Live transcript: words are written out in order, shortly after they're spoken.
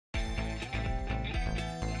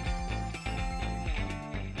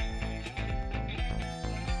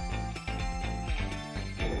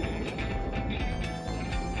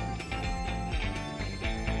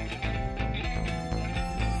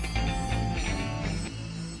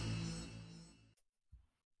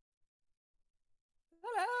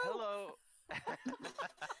I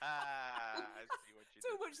see what you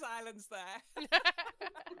Too did. much silence there.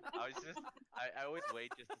 I always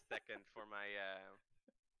wait just a second for my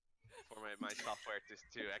my software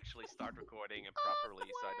to actually start recording and properly,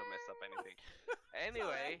 so I don't mess up anything.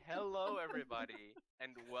 Anyway, hello everybody,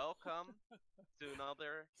 and welcome to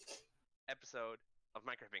another episode of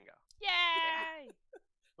Minecraft Bingo. Yay!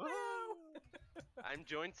 I'm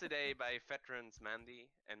joined today by veterans Mandi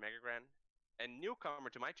and MegaGran, and newcomer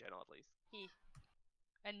to my channel at least.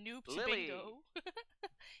 A noob to Lily. bingo.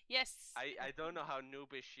 Yes. I don't know how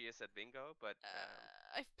noobish she is at bingo, but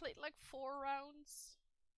I've played like 4 rounds.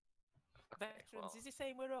 Veterans, well. is he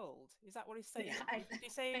saying we're old? Is that what he's saying? Yeah, Did he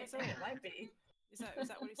say he was old? It might be. Is that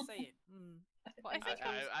what he's saying? Well, I think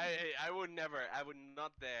I would never. I would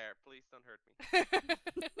not dare. Please don't hurt me.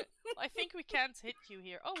 I think we can't hit you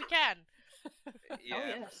here. Oh, we can.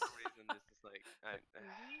 Yeah, yes. for some reason this is like.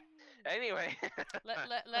 Anyway.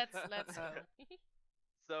 Let's go.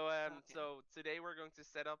 So today we're going to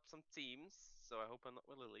set up some teams. So I hope I'm not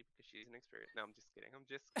with Lily because she's inexperienced. No, I'm just kidding. I'm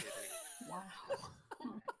just kidding. Wow.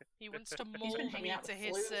 He wants to been mold hanging me out to with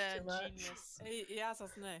his Flutes too much. genius. He has,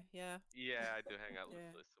 hasn't he? Yeah. Yeah, I do hang out with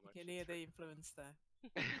Yeah. Liz so much. You can hear the influence there.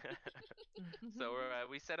 So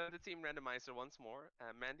we set up the team randomizer once more.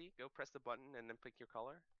 Mandi, go press the button and then pick your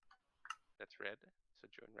color. That's red. So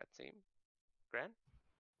join red team. Gran?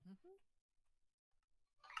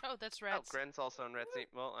 Oh, that's red. Oh, Gran's also on red team.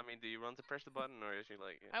 Well, I mean, do you want to press the button or is she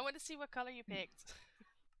like? I want to see what color you picked.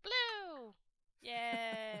 Blue!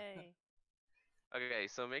 Yay! Okay,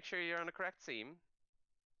 so make sure you're on the correct team.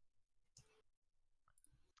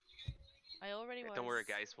 I already was. Don't worry,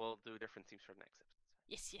 guys. We'll do different teams for the next episode.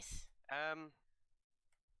 Yes.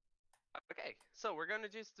 Okay, so we're gonna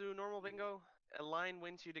just do normal bingo. A line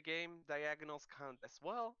wins you the game. Diagonals count as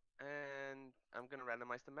well, and I'm gonna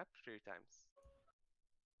randomize the map 3 times.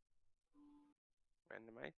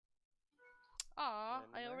 Randomize Aw,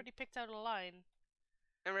 I already picked out a line.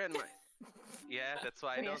 and randomize. Yeah, that's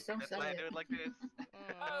why I don't. That's why I do it like this.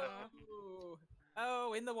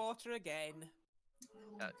 Oh, in the water again.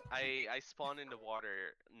 I spawn in the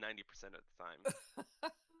water 90% of the time.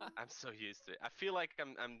 I'm so used to it. I feel like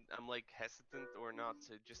I'm like hesitant or not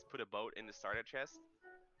to just put a boat in the starter chest.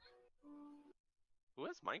 Who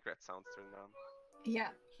has Minecraft sounds turned on? Yeah.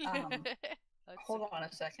 Hold on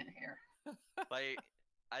a second here. Like,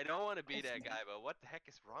 I don't want to be that guy, but what the heck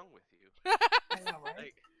is wrong with you? I know, right?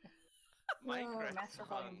 Like, Whoa, Minecraft master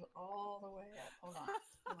volume's all the way up. Hold on.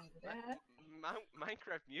 That.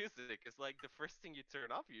 Minecraft music is like the first thing you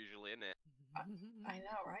turn off usually, isn't it? I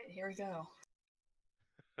know, right? Here we go.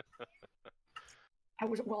 I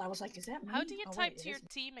was like, is that me? How do you Oh, type wait, to your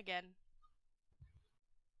team again?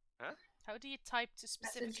 Huh? How do you type to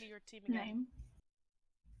specifically Message your team again? name?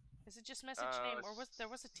 Is it just message name, or there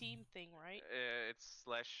was a team thing, right? It's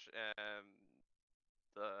slash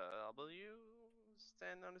the W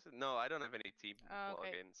stand on this. No, I don't have any team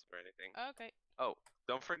logins or anything. Okay. Oh,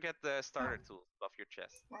 don't forget the starter tools above your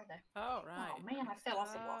chest. Where are they? Oh, right. Oh man, I fell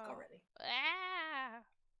off the block already. Ah!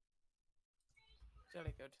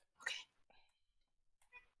 Jolly good.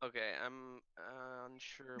 Okay, I'm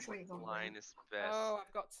unsure Which way what you going, line Ryan? is best. Oh,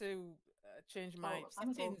 I've got to change my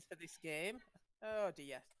I'm going- settings for this game. Oh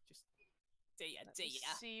dear. Just dear.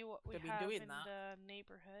 Let's see what we They've been have doing in that. the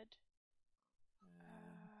neighborhood.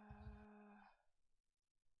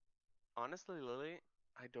 Honestly, Lily,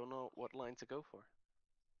 I don't know what line to go for.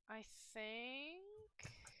 I think...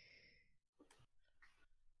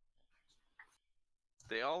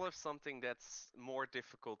 They all have something that's more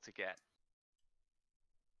difficult to get.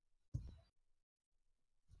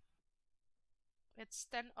 It's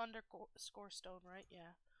 10 underscore stone, right?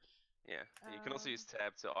 Yeah. Yeah, you can also use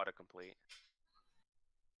tab to autocomplete.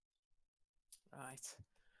 Right.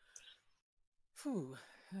 Phew.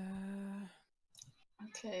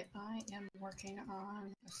 Okay, I am working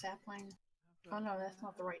on a sapling. Oh no, that's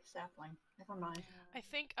not the right sapling. Never mind. I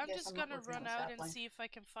think I'm Guess just I'm not gonna working on run out and sapling. see if I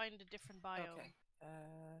can find a different biome. Okay.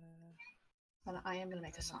 But I am gonna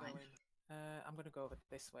make a Where am I sign. going? I'm gonna go over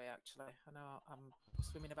this way actually. I know I'm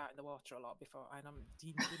swimming about in the water a lot before, and I'm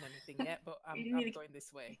not doing anything yet, but I'm going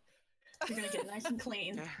this way. You're gonna get nice and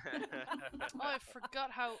clean. Oh, I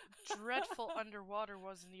forgot how dreadful underwater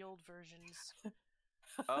was in the old versions.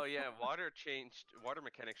 Oh yeah, water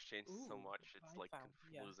mechanics changed so Ooh, much. It's like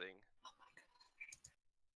confusing. Oh my god.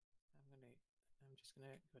 I'm just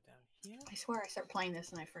gonna go down here. I swear I start playing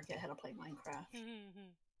this and I forget how to play Minecraft.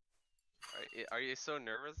 Are you so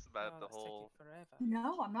nervous about the That's whole? taking forever.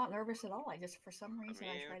 No, I'm not nervous at all. I just, for some reason,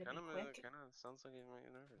 I try to be quick. Kind of sounds like you might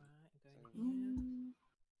be nervous. Right, going here.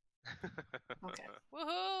 Okay.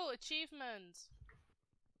 Woohoo! Achievement!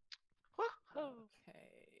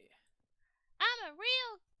 Okay. I'm a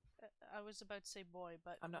real. I was about to say boy,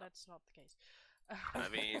 but I'm not. that's not the case. I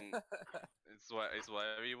mean, it's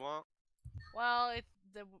whatever you want. Well, it's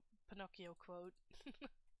the Pinocchio quote.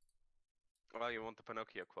 Well, you want the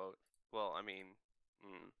Pinocchio quote. Well, I mean,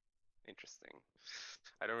 interesting.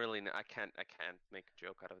 I don't really know. I can't make a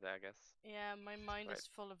joke out of that, I guess. Yeah, my mind Right. is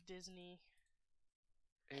full of Disney.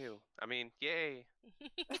 Ew. I mean, yay.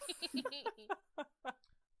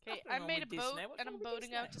 Okay, I Nothing wrong made a with boat Disney. What's and wrong I'm with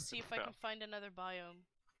boating out to Disney? see if I No. can find another biome.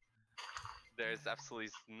 There's absolutely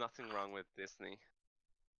nothing wrong with Disney.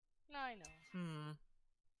 No, I know.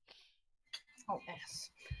 Oh, S.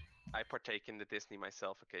 I partake in the Disney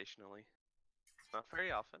myself occasionally. Not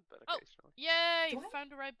very often, but Oh. occasionally. Yay! What?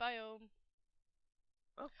 Found the right biome.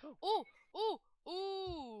 Oh, cool.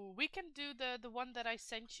 Ooh! We can do the one that I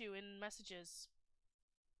sent you in messages.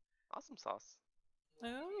 Awesome sauce.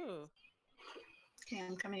 Oh. Okay,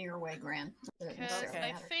 I'm coming your way, Gran. Doesn't Because necessarily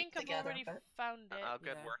I matter think I've together, already but- found it. I'll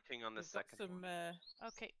get Yeah. working on the We've got second some one.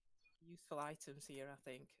 Okay. useful items here, I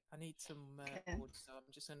think. I need some Okay. wood, so I'm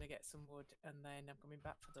just going to get some wood and then I'm coming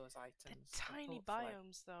back for those items. They're so tiny hopefully-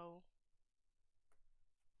 biomes, though.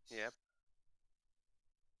 Yep.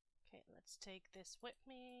 Okay, let's take this with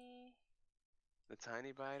me. The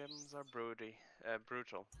tiny items are brutal.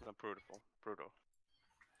 Not brutal. Brutal.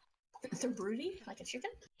 They're broody, like a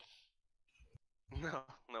chicken?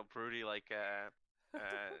 No, broody like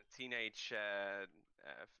teenage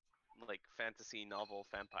like fantasy novel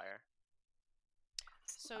vampire.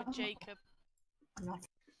 So Oh. Jacob I'm not.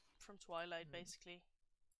 from Twilight, basically.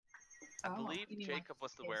 I Oh, believe you mean like- Jacob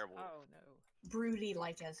was the yes. werewolf. Oh no. Broody,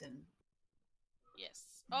 like as in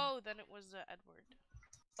Yes. Oh, then it was Edward.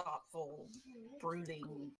 thoughtful,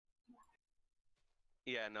 brooding.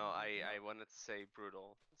 Yeah, no, I wanted to say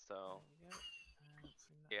brutal, so There you go. Bring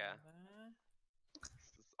that Yeah. on there.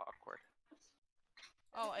 this is awkward.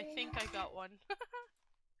 Oh, I think I got one.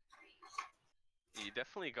 You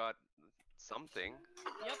definitely got something.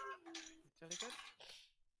 Yep. Jolly good.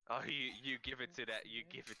 Oh, you give it to that. You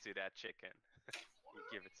give it to that chicken. You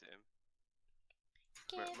give it to him.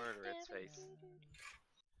 Murder its face.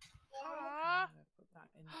 Ah. Put that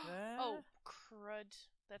in there. Oh, crud.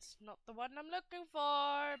 That's not the one I'm looking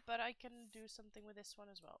for, but I can do something with this one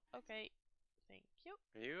as well. Okay. Thank you.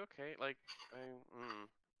 Are you okay? Like,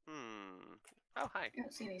 Oh, hi. I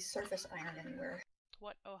don't see any surface iron anywhere.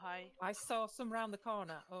 What? Oh, hi. I saw some round the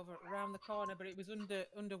corner, around the corner, but it was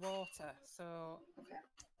underwater. So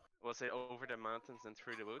Was it over the mountains and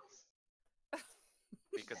through the woods?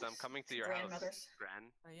 Because I'm coming to your house, Grandmother's.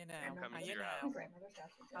 Gran. you know, I'm coming to you your know. house. Grandmother's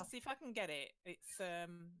house. I'll see if I can get it. It's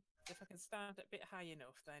if I can stand a bit high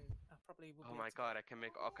enough, then I probably will. Oh be my able to god, I can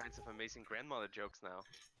make all kinds of amazing grandmother jokes now.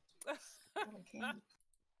 Really can.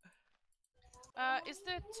 Is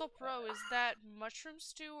the top row, is that mushroom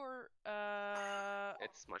stew or,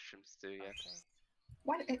 It's mushroom stew, yes. Okay.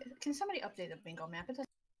 Why? Can somebody update the bingo map? It doesn't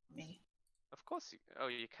me. Of course you. Oh,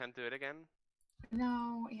 you can't do it again?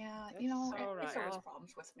 No, yeah, That's you know, all it's right. always I'll-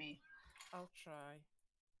 problems with me. I'll try.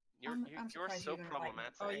 You're I'm you're surprised so you even invited me.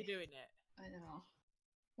 problematic. Oh, you're doing it. I know.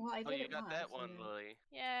 Well, I Oh, did you it got that once, one, and then- Lily.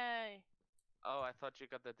 Yay. Oh, I thought you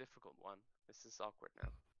got the difficult one. This is awkward now.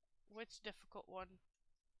 Which difficult one?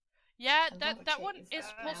 Yeah, I love a that one cave. is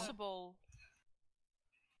Yeah. possible.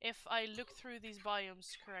 If I look through these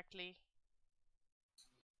biomes correctly.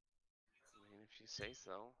 I mean, if you say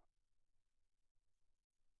so.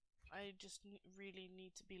 I just really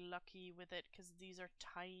need to be lucky with it, because these are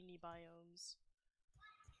tiny biomes.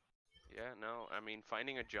 Yeah, no, I mean,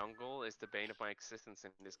 finding a jungle is the bane of my existence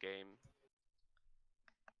in this game.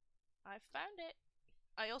 I found it.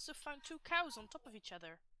 I also found 2 cows on top of each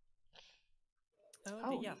other.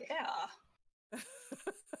 Oh yeah. yeah.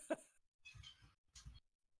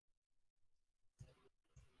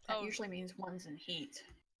 That Oh. usually means one's in heat.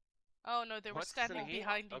 Oh no, they were What's in standing here?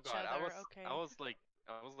 behind Oh each god, other. I was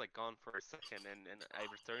like gone for a second, and I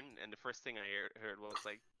returned, and the first thing I heard was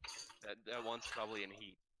like, that one's probably in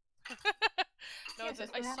heat. No, Yes,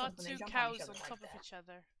 that's I what saw happens when they 2 jump on cows each other on like top of that. each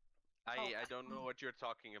other. I don't know what you're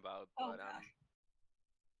talking about, Oh but gosh.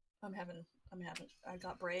 I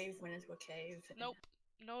got brave, went into a cave. and Nope,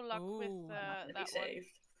 no luck with Ooh. I'm not gonna that be one.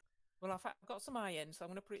 saved. Well, I've got some iron, so I'm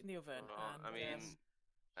gonna put it in the oven. well, and, I mean,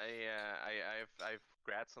 I've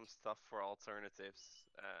grabbed some stuff for alternatives,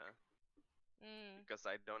 because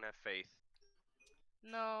I don't have faith,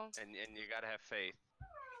 No. and you gotta have faith.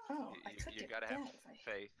 Oh, I You, could you get gotta that have if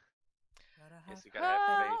I. faith. gotta have, Yes, you gotta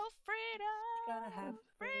have faith. Oh, freedom! gotta have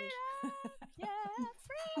faith. Yeah,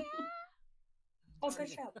 freedom! Oh, good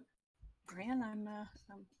job, Gran. I'm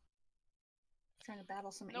Trying to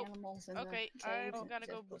battle some Nope. animals in Okay, the cave. I'm gonna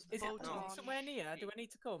go Is it boat No. on. somewhere near? Do I need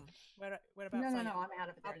to come? Whereabouts No, are no, you? no. I'm out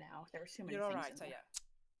of there now. There were too many You're all things right, in are there.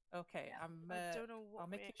 you? Okay, Yeah. I don't know what I'll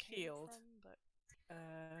make way a it came shield. from, but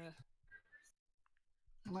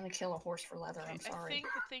I'm gonna kill a horse for leather. okay, I'm I sorry. think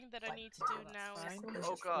the thing that I But need to do that's now is fine. sacrilegious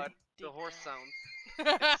Oh for god, me. the dig horse down.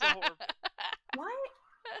 sound. It's so horrible. Why?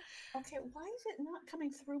 Okay, why is it not coming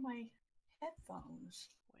through my headphones?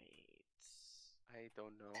 Wait. I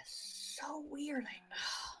don't know. That's so weird.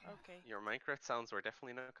 Okay. Your Minecraft sounds were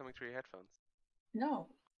definitely not coming through your headphones. No,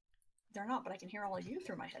 they're not. But I can hear all of you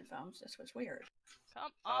through my headphones. That's what's weird.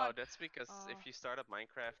 Come Oh, on. that's because if Oh. you start up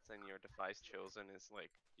Minecraft and your device chosen is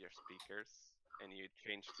like your speakers, and you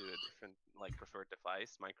change to a different like preferred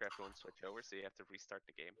device, Minecraft won't switch over, so you have to restart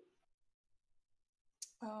the game.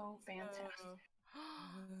 Oh, fantastic.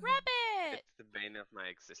 Rabbit! It's the bane of my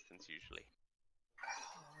existence usually.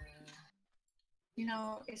 You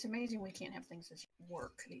know, it's amazing we can't have things that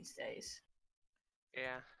work these days.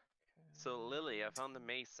 Yeah. So Lily, I found the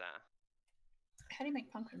mesa. How do you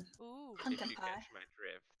make pumpkin? Ooh. If Pumpkin you pie. catch my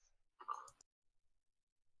drift.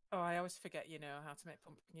 Oh, I always forget, how to make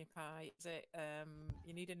pumpkin pie. Is it,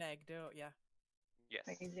 you need an egg, don't you? Yes.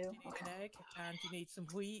 I can do. You need an egg, and you need some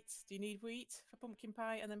wheat. Do you need wheat for pumpkin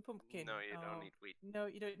pie, and then pumpkin? No, you Oh, don't need wheat. No,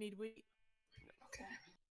 you don't need wheat. Okay.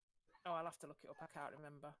 Oh, I'll have to look it up. I can't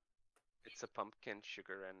remember. It's a pumpkin,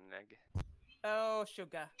 sugar, and an egg. Oh,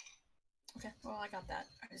 sugar. Okay. Well, I got that.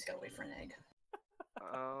 I just gotta wait for an egg.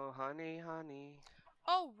 Oh, honey, honey.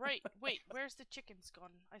 Oh, right. Wait, where's the chickens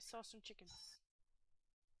gone? I saw some chickens.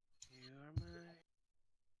 You're my...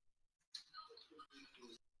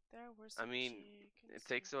 There were I some mean, chickens. it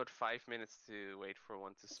takes about 5 minutes to wait for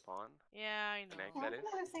one to spawn. Yeah, I An egg, know. that What is.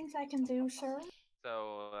 other things I can do, sir?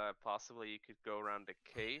 So, possibly you could go around the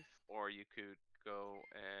cave, or you could go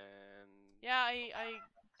and... Yeah, I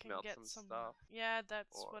can Melt get some stuff, Yeah,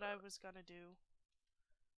 that's what I or- was gonna do.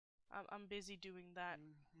 I'm busy doing that.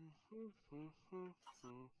 You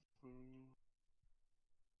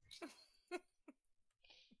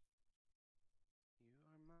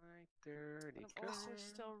are my dirty But I'm also girl.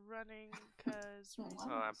 still running because Oh, wow.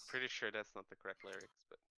 Oh, I'm pretty sure that's not the correct lyrics,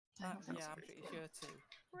 but I don't think Yeah, so. I'm pretty sure too.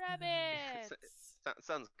 rabbits.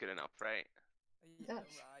 sounds good enough, right? Yeah, does.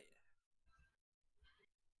 right.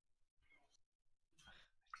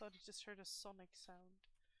 I thought I just heard a sonic sound,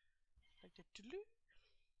 like the doo-doo.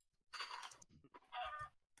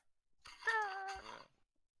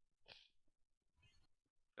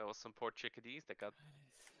 There was some poor chickadees that got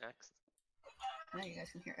axed. Now you guys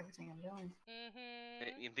can hear everything I'm doing.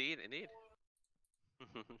 Indeed, indeed.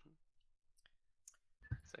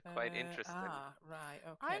 So quite interesting. Ah, right,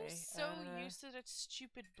 okay. I'm so used to that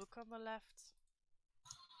stupid book on the left.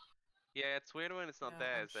 Yeah, it's weird when it's not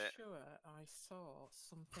there, I'm is it? sure I saw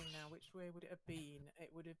something now. Which way would it have been? It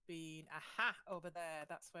would have been, aha, over there.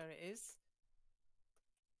 That's where it is.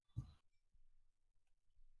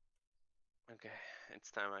 Okay,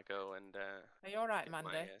 it's time I go and Are you all right, get my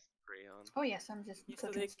Mandi? spray on. Oh yes, I'm just You still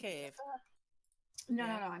cooking in some cave? stuff. No,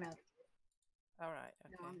 Yeah. no, I'm out. All right,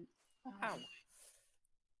 No, okay. I'm, Ow.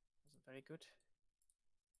 Wasn't very good.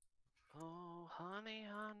 Oh, honey,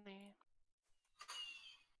 honey.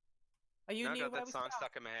 Are you Now I near got where that we song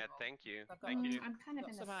stuck started in my head. from? Thank you. I've got Thank you. I'm kind of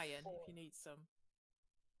Got in some the iron if forest. you need some.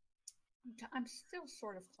 I'm still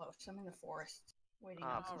sort of close. I'm in the forest, waiting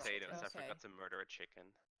Ah, on some Alright, potatoes. I okay. forgot to murder a chicken.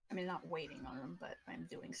 I mean, not waiting on them, but I'm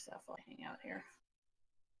doing stuff while I hang out here.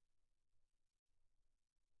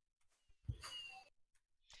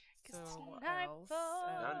 So what tonight else?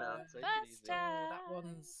 No, take it easy. So that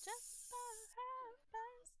one's.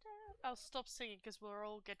 I'll stop singing because we'll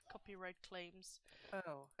all get copyright claims.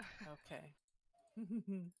 Oh, okay.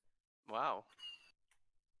 Wow.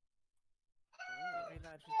 I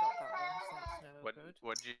realised we got that one, so that's no good.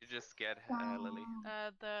 What did you just get, Lily?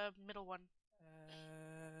 The middle one.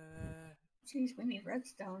 Jeez, we need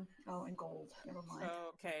redstone. Oh, and gold. Never mind.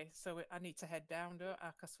 Okay, so I need to head down, don't I?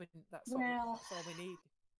 Because that's Well- all we need.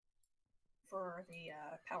 For the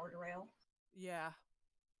powered rail. Yeah.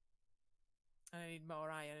 I need more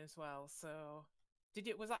iron as well. So,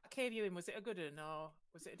 was that cave you in? Was it a good one, or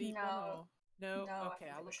was it a deep one? No. Or no? No, I Okay,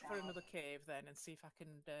 think it I'll was look for shallow. another cave then and see if I can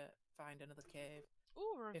find another cave.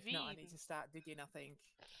 Ooh, ravine. If not, I need to start digging. I think.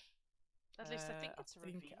 At least I think it's a I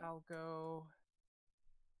think ravine. I'll go.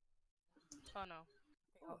 Oh no.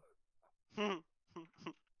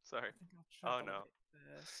 Sorry. I think I'll travel no. a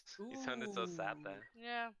bit first. You sounded so sad Ooh. there.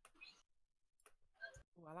 Yeah.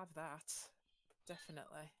 Ooh, I'll have that.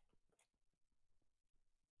 Definitely.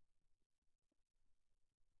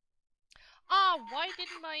 Ah, why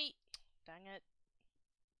didn't I? Dang it.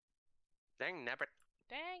 Dang nabbit.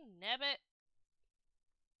 Dang nabbit.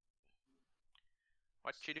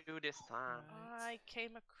 What you do this time? Right. I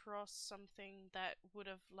came across something that would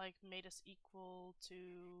have like made us equal to.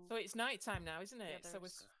 So it's night time now, isn't it? So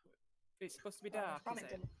others. it's supposed to be Well, dark, it's is probably it?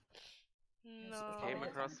 good. No. probably Came good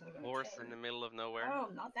across time to go a to horse cave. in the middle of nowhere. Oh,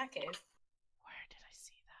 not that cave. Where did I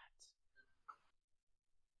see that?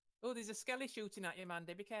 Oh, there's a skelly shooting at you,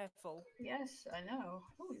 Mandy. Be careful. Yes, I know.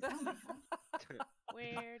 Oh, you found me. Huh?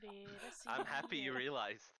 Where did I see I'm happy you it?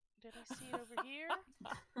 realized. Did I see it over here?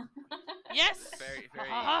 Yes! Very, very.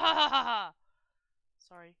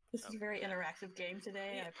 Sorry. This is a very interactive game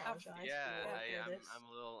today. Yeah, I apologize. Yeah, for I'm this.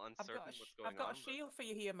 a little I've got uncertain a, what's going I've got on. a shield for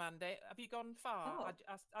you here, Mandy. Have you gone far? Oh.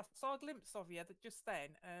 I saw a glimpse of you just then,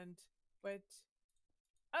 and went.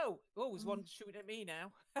 Oh, there's one shooting at me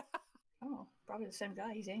now. Oh, probably the same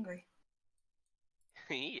guy. He's angry.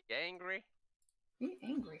 He angry? He's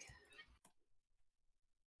angry.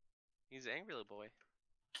 He's angry little boy.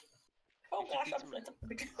 Oh You should gosh,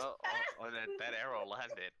 teach him- Oh, that arrow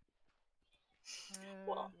landed.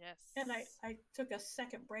 Well, Yes. and I took a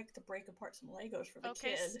second break to break apart some Legos for the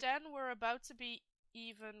Okay, kid. Stan, we're about to be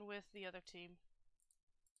even with the other team.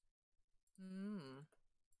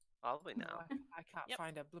 Probably now. I can't Yep.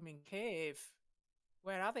 find a blooming cave.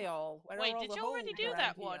 Where are they all? Where Wait, are all did the you already holes do around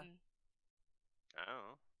that here? one? I don't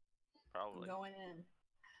know. I'm Probably. going in.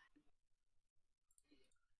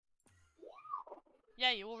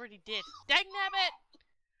 Yeah, you already did. Dang nabbit!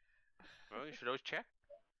 Well, you should always check.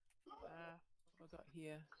 What have I got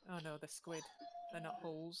here? Oh no, they're squid. They're not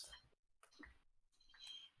holes.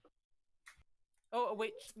 Oh, a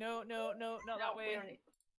witch! No, not that way.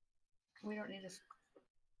 We don't need to.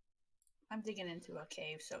 I'm digging into a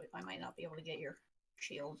cave, so I might not be able to get your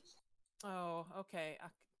shield. Oh, okay.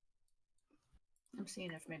 I'm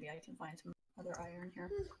seeing if maybe I can find some other iron here.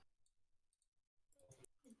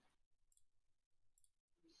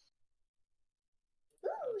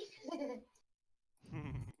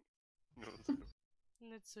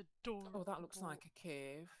 It's adorable. Oh, that looks like a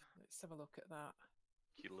cave. Let's have a look at that.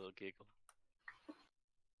 Cute little giggle.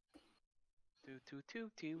 Do do do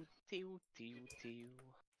do do do do.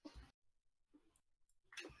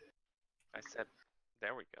 I said,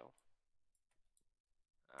 there we go.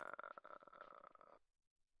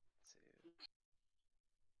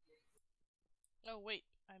 Oh wait,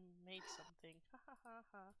 I made something. Ha ha ha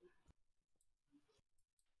ha.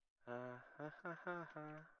 Ha ha ha ha ha.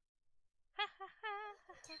 Ha ha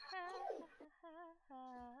ha ha ha ha.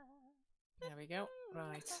 There we go.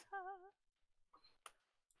 Right.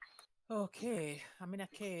 Okay, I'm in a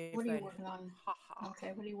cave. What are you then. working on? Ha ha.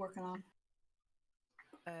 Okay, what are you working on?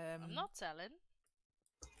 I'm not telling.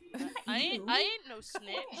 Not I you. ain't no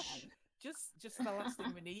snitch. Just the last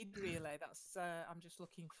thing we need, really. That's. I'm just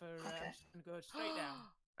looking for. I'm Okay. just gonna go straight down.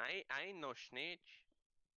 I ain't no snitch.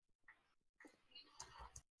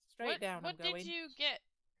 Straight down. What I'm going. did you get?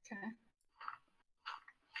 Okay.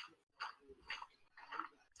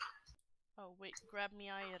 Oh wait, grab me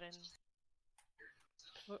iron.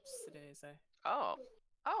 Whoops, daisy. Oh,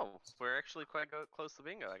 we're actually quite close to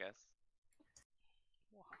bingo, I guess.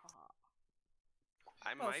 Wahaha.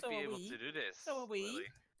 I Well, might so be are able we. to do this. So are we. Lily.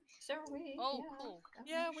 So are we. Oh, yeah, cool.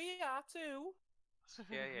 Yeah, gosh. we are too.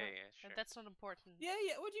 Yeah, sure. That's not important. Yeah.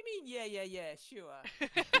 What do you mean? Yeah. Sure.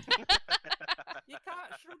 You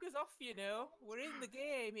can't shrug us off, you know. We're in the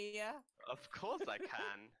game here. Of course I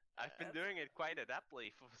can. I've been doing it quite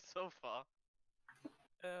adeptly so far.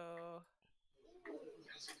 Oh.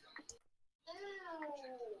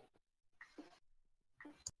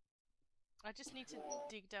 I just need to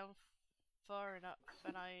dig down far enough,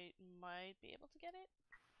 and I might be able to get it.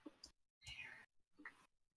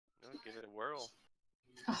 No, give it a whirl.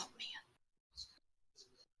 Oh man.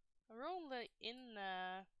 We're only in.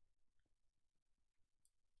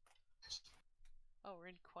 Oh, we're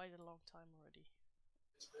in quite a long time already.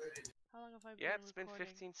 How long have I been Yeah, it's been recording?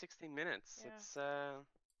 15, 16 minutes. Yeah. It's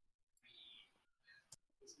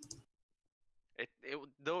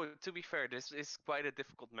though to be fair, this is quite a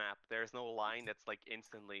difficult map. There's no line that's like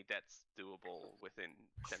instantly that's doable within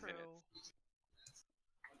 10 True. minutes.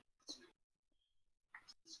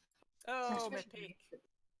 Oh, my Especially- pig.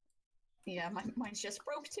 Yeah, mine's just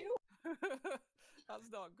broke too. That's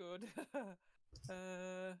not good.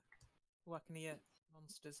 I can hear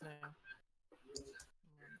monsters now.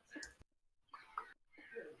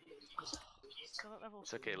 So at level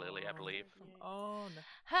It's okay, Lily, I believe. 48. On.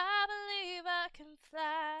 I believe I can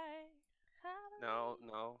fly. No,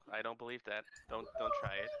 I don't believe that. Don't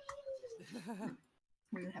try it.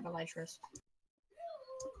 We didn't have elytras.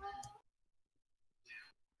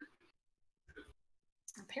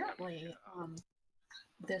 Apparently,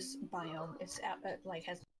 this biome is like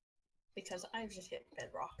has because I've just hit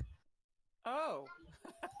bedrock. Oh.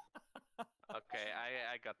 Okay,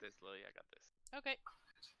 I got this, Lily. I got this. Okay,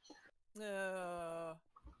 Uh,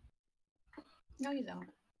 No, you don't.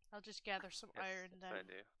 I'll just gather some Yes, iron that's what then.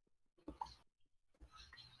 I do.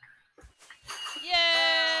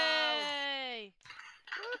 Yay!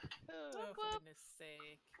 oh, Whoop, for whoop. goodness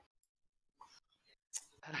sake.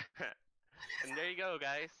 And there you go,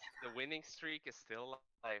 guys. The winning streak is still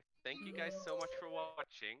alive. Thank you guys so much for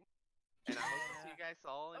watching, and I hope to see you guys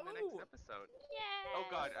all in the next Oh. episode. Yay! Oh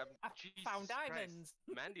God, I Jesus found Christ. diamonds.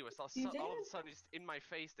 Mandy was all You of a did? sudden just in my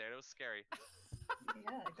face there. It was scary.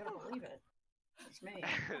 Yeah, I gotta believe it. It's me.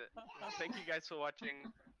 Thank you guys for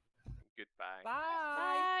watching. Goodbye.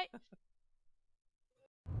 Bye. Bye!